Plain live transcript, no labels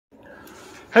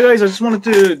Hi guys, I just wanted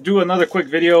to do another quick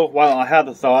video while I had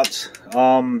the thoughts.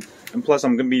 And plus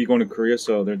I'm going to be going to Korea,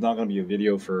 so there's not going to be a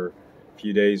video for a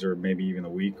few days or maybe even a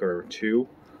week or two.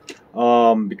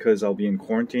 Because I'll be in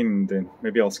quarantine and then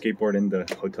maybe I'll skateboard in the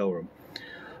hotel room.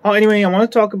 Anyway, I want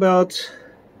to talk about...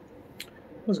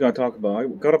 I got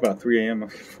about 3 a.m. I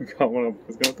forgot what I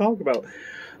was going to talk about.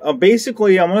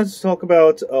 Basically, I wanted to talk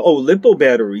about Lipo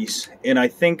batteries. And I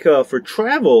think for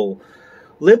travel,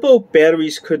 Lipo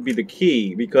batteries could be the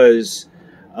key because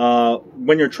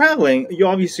when you're traveling, you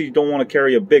obviously don't want to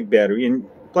carry a big battery. And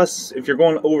plus, if you're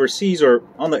going overseas or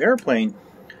on the airplane,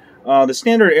 the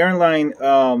standard airline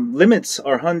limits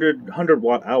are 100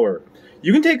 watt hour.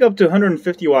 You can take up to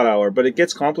 150 watt hour, but it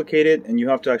gets complicated and you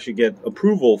have to actually get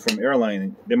approval from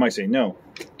airline. They might say no.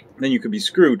 Then you could be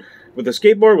screwed with a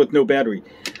skateboard with no battery.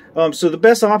 So the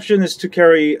best option is to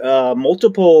carry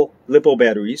multiple Lipo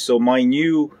batteries. So my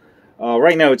new,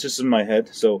 right now it's just in my head.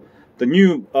 So the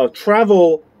new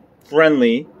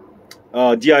travel-friendly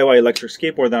DIY electric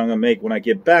skateboard that I'm going to make when I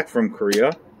get back from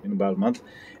Korea in about a month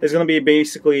is going to be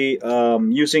basically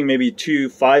using maybe two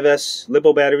 5S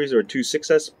Lipo batteries or two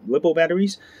 6S Lipo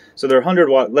batteries. So they're 100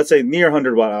 watt, let's say near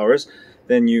 100 watt hours.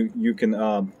 Then you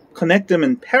can connect them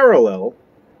in parallel,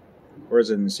 or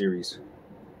is it in series?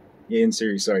 Yeah, in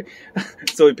series, sorry.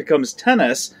 So it becomes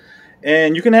 10S,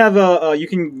 and you can have you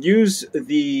can use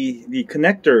the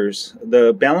connectors,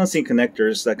 the balancing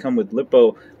connectors that come with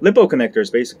Lipo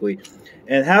connectors basically,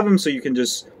 and have them so you can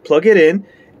just plug it in.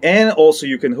 And also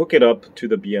you can hook it up to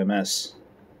the BMS.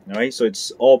 Alright, so it's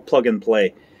all plug and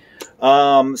play.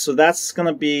 So that's going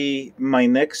to be my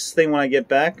next thing when I get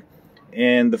back.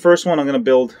 And the first one I'm going to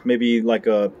build maybe like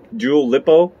a dual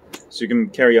Lipo. So you can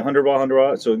carry 100 watt, 100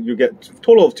 watt. So you get a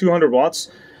total of 200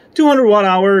 watts. 200 watt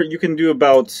hour, you can do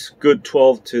about good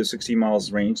 12 to 60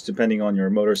 miles range depending on your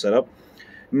motor setup.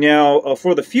 Now,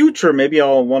 for the future, maybe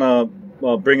I'll want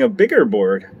to bring a bigger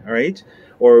board. Alright.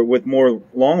 Or with more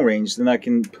long range, then I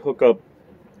can hook up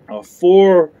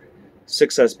 4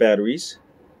 6S batteries,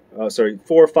 sorry,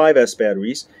 4 5S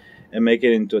batteries, and make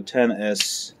it into a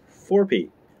 10S 4P.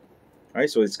 All right,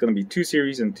 so it's going to be 2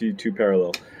 series and two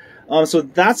parallel. So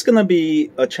that's going to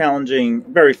be a challenging,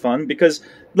 very fun, because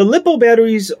the Lipo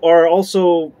batteries are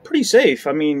also pretty safe.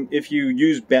 I mean, if you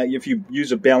use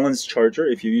a balanced charger,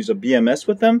 if you use a BMS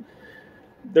with them,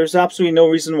 there's absolutely no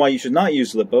reason why you should not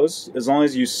use Lipos, as long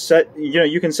as you set,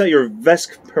 you can set your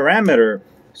VESC parameter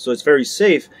so it's very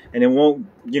safe and it won't,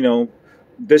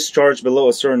 discharge below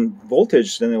a certain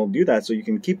voltage, then it will do that. So you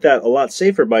can keep that a lot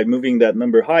safer by moving that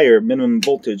number higher, minimum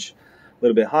voltage, a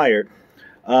little bit higher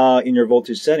in your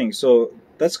voltage setting. So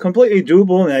that's completely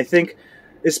doable, and I think,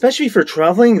 especially for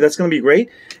traveling, that's going to be great.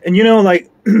 And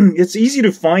it's easy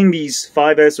to find these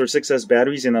 5S or 6S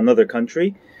batteries in another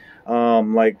country,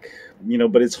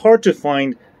 but it's hard to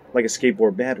find like a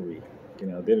skateboard battery,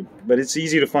 but it's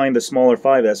easy to find the smaller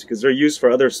 5S because they're used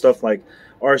for other stuff like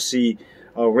RC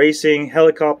racing,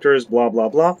 helicopters, blah, blah,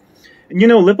 blah. And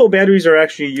Lipo batteries are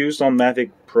actually used on Mavic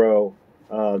Pro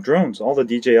drones. All the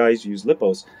DJIs use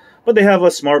Lipos, but they have a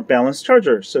smart balanced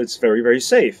charger, so it's very, very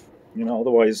safe.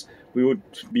 Otherwise we would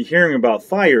be hearing about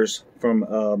fires from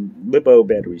Lipo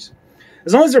batteries.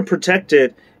 As long as they're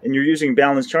protected and you're using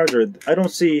balanced charger, I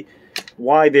don't see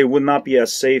why they would not be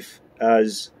as safe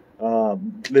as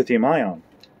lithium ion,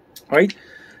 right?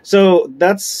 So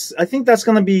I think that's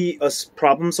going to be a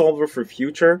problem solver for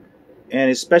future,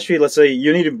 and especially, let's say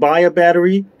you need to buy a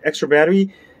battery, extra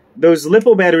battery. Those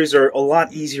Lipo batteries are a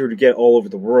lot easier to get all over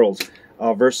the world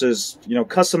versus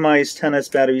customized 10S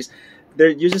batteries.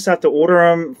 You just have to order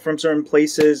them from certain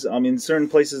places. I mean, certain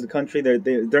places of the country,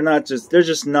 they're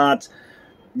just not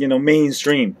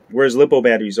mainstream, whereas Lipo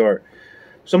batteries are.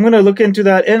 So I'm going to look into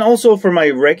that. And also for my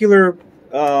regular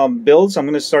builds, I'm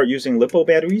going to start using Lipo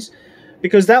batteries,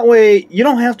 because that way you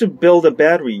don't have to build a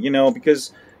battery,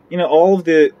 because all of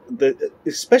the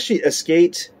especially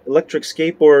electric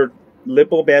skateboard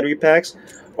Lipo battery packs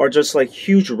are just like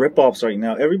huge rip-offs right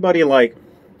now. Everybody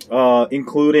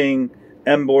including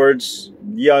M-boards,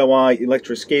 DIY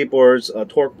electric skateboards,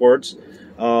 torque boards,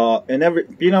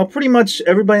 and pretty much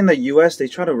everybody in the US, they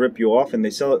try to rip you off and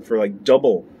they sell it for like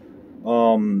double.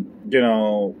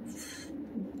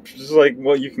 Just like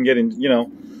what you can get in,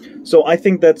 So I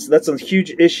think that's a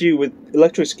huge issue with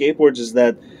electric skateboards, is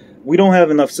that we don't have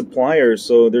enough suppliers.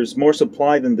 So there's more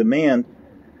supply than demand.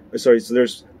 So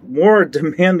there's more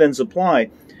demand than supply.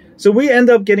 So we end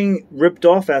up getting ripped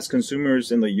off as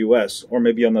consumers in the US or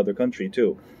maybe another country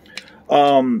too.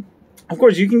 Of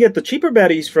course, you can get the cheaper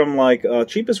batteries from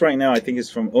cheapest right now I think is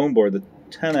from Onboard, the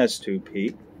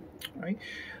 10S2P, right?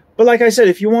 But like I said,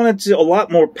 if you wanted a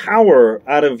lot more power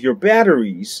out of your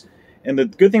batteries, And the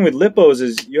good thing with Lipos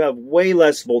is you have way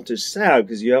less voltage sag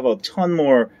because you have a ton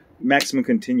more maximum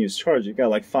continuous charge. You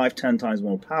got like 5-10 times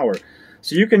more power.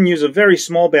 So you can use a very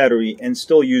small battery and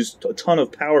still use a ton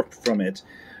of power from it.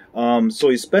 So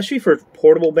especially for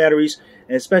portable batteries,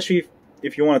 and especially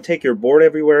if you want to take your board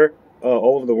everywhere,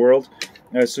 all over the world,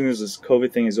 as soon as this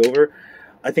COVID thing is over,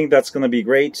 I think that's going to be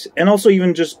great. And also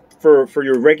even just for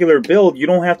your regular build, you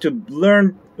don't have to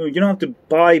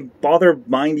bother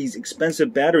buying these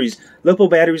expensive batteries. Lipo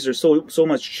batteries are so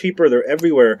much cheaper. They're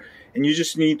everywhere, and you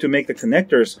just need to make the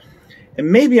connectors.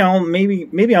 And maybe I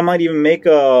might even make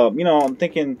a, I'm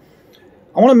thinking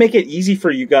I want to make it easy for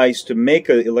you guys to make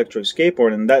an electric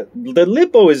skateboard, and that the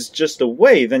Lipo is just a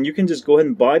way. Then you can just go ahead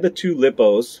and buy the 2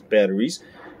 Lipos batteries,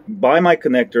 buy my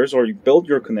connectors, or you build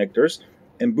your connectors,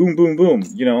 and boom, boom, boom,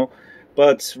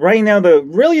 But right now,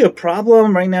 the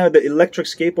problem right now, the electric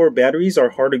skateboard batteries are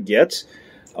hard to get.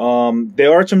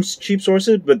 There are some cheap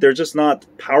sources, but they're just not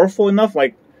powerful enough.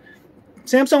 Like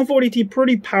Samsung 40T,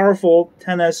 pretty powerful.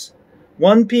 10S,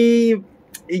 1P,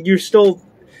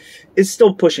 it's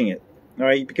still pushing it. All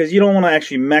right, because you don't want to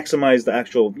actually maximize the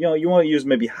actual. You want to use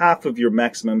maybe half of your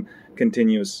maximum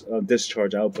continuous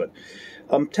discharge output.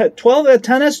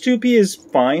 10S 2P is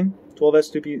fine.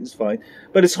 12S 2P is fine,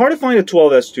 but it's hard to find a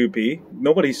 12S 2P.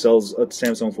 Nobody sells a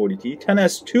Samsung 40T.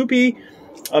 10S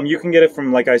 2P, you can get it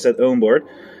from, like I said, Onboard.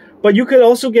 But you could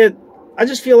also get, I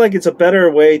just feel like it's a better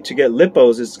way to get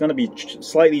Lipos. It's going to be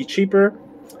slightly cheaper,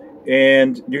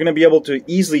 and you're going to be able to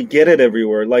easily get it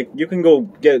everywhere. Like, you can go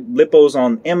get Lipos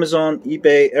on Amazon,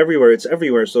 eBay, everywhere. It's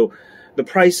everywhere, so the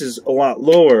price is a lot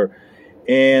lower.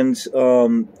 And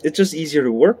it's just easier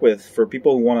to work with for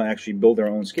people who want to actually build their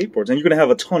own skateboards. And you're going to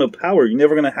have a ton of power. You're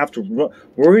never going to have to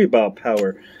worry about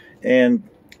power. And,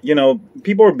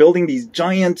 people are building these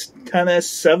giant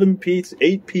 10S, 7P,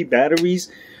 8P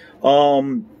batteries.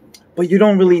 But you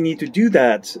don't really need to do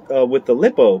that with the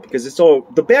Lipo, because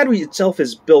the battery itself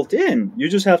is built in. You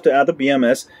just have to add the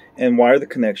BMS and wire the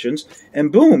connections.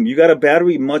 And boom, you got a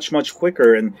battery much, much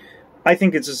quicker. And I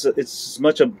think it's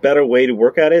much a better way to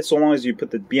work at it. So long as you put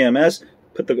the BMS,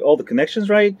 put all the connections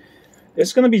right,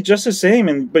 it's going to be just the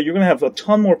same. But you're going to have a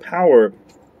ton more power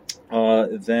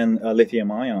than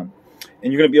lithium ion,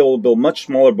 and you're going to be able to build much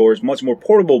smaller boards, much more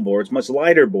portable boards, much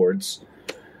lighter boards.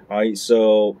 All right.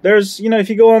 So there's if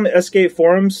you go on the Skate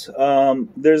forums,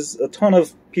 there's a ton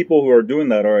of people who are doing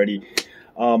that already.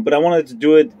 But I wanted to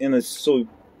do it so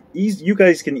you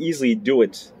guys can easily do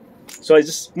it. So I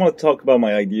just want to talk about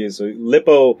my ideas. So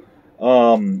Lipo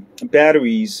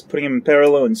batteries, putting them in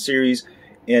parallel in series,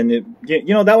 and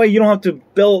that way you don't have to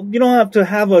build, you don't have to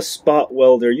have a spot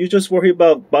welder. You just worry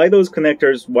about buy those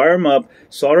connectors, wire them up,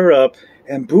 solder up,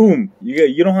 and boom,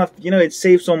 you don't have it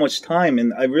saves so much time.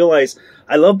 And I realize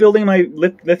I love building my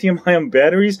lithium ion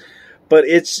batteries, but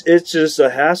it's just a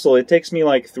hassle. It takes me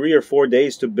like 3 or 4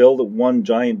 days to build one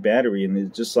giant battery, and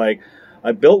it's just like,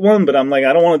 I built one, but I'm like,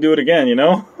 I don't want to do it again,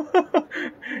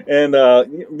 And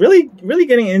really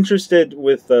getting interested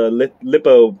with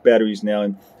Lipo batteries now.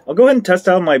 And I'll go ahead and test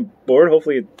out my board.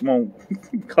 Hopefully it won't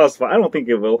cost, I don't think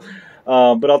it will.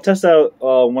 But I'll test out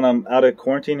when I'm out of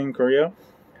quarantine in Korea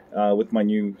with my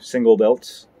new single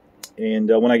belts. And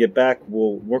when I get back,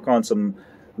 we'll work on some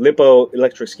Lipo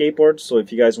electric skateboards. So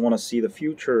if you guys want to see the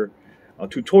future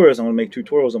tutorials, I'm going to make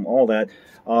tutorials on all that.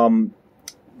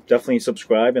 Definitely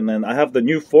subscribe. And then I have the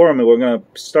new forum, and we're going to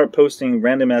start posting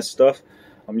random ass stuff.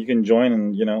 You can join,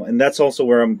 and and that's also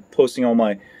where I'm posting all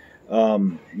my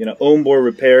onboard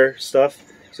repair stuff.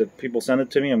 So if people send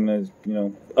it to me, I'm going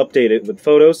to update it with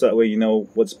photos. That way you know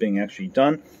what's being actually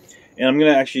done. And I'm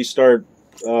going to actually start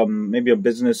maybe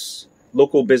a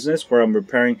local business where I'm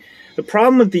repairing. The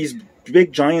problem with these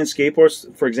big giant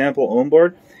skateboards, for example,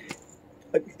 onboard,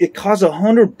 it costs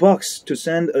 $100 to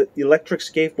send an electric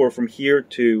skateboard from here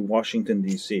to Washington,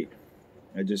 D.C.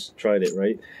 I just tried it,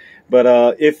 right?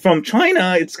 But if from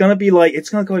China, it's gonna cost you like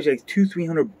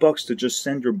 $200-300 to just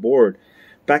send your board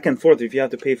back and forth. If you have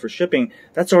to pay for shipping,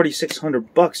 that's already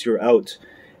 $600. You're out,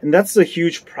 and that's a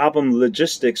huge problem.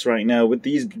 Logistics right now with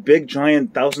these big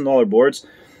giant $1,000 boards.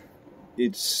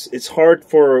 It's hard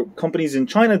for companies in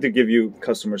China to give you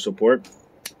customer support.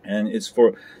 And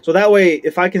so that way,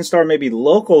 if I can start maybe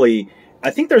locally, I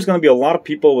think there's going to be a lot of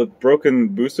people with broken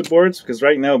boosted boards, because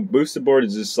right now boosted board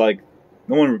is just like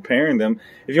no one repairing them.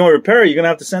 If you want to repair it, you're going to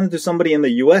have to send it to somebody in the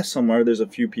U.S. somewhere. There's a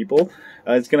few people.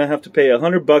 It's going to have to pay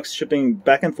 $100 shipping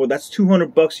back and forth. That's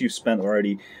 $200 you spent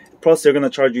already. Plus, they're going to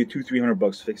charge you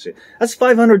 $200-300 to fix it. That's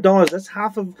 $500. That's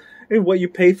half of what you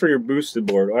pay for your boosted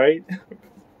board, all right?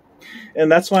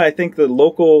 And that's why I think the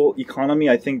local economy,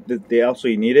 I think that they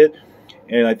absolutely need it.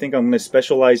 And I think I'm going to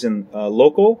specialize in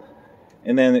local.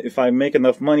 and then if I make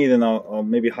enough money, then I'll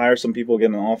maybe hire some people,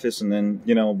 get an office, and then,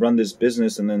 you know, run this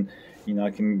business, and then, you know,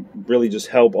 I can really just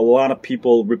help a lot of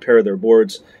people repair their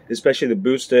boards, especially the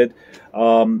boosted.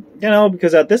 You know,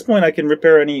 because at this point I can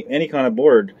repair any kind of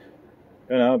board.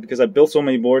 You know, because I built so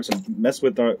many boards and messed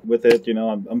with it. You know,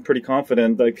 I'm pretty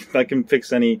confident that I can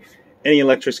fix any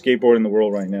electric skateboard in the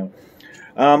world right now.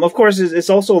 Of course, it's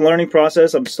also a learning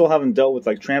process. I'm still haven't dealt with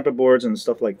like trampet boards and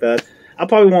stuff like that. I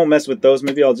probably won't mess with those.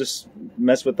 Maybe I'll just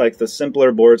mess with like the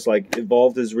simpler boards. Like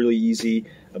Evolved is really easy.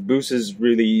 Boost is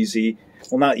really easy.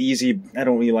 Well, not easy. I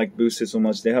don't really like Boosted so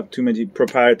much. They have too many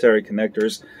proprietary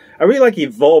connectors. I really like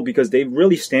Evolved because they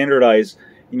really standardize.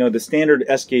 You know, the standard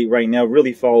S-Skate right now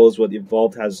really follows what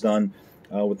Evolved has done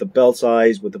with the belt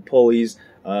size, with the pulleys,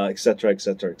 etc.,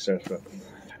 etc., etc.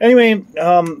 Anyway,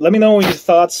 let me know your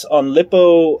thoughts on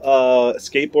Lipo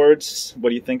skateboards. What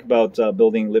do you think about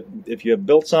building if you have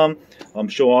built some,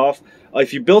 show off.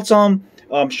 If you built some,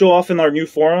 show off in our new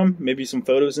forum, maybe some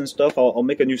photos and stuff. I'll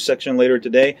make a new section later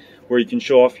today where you can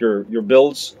show off your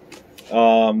builds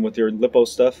with your Lipo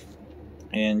stuff.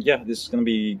 And yeah, this is going to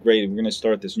be great. We're going to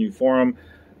start this new forum,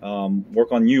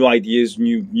 work on new ideas,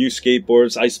 new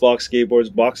skateboards, icebox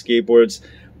skateboards, box skateboards,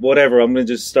 whatever. I'm going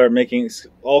to just start making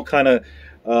all kind of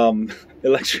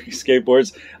electric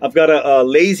skateboards. I've got a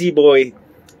Lazy Boy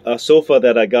sofa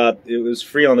that I got. It was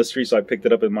free on the street, so I picked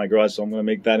it up in my garage. So I'm going to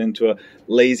make that into a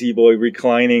Lazy Boy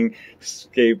reclining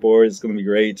skateboard. It's going to be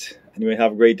great. Anyway,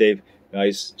 have a great day,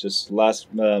 guys. Just want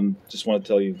to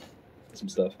tell you some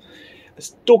stuff.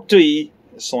 Dr. E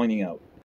signing out.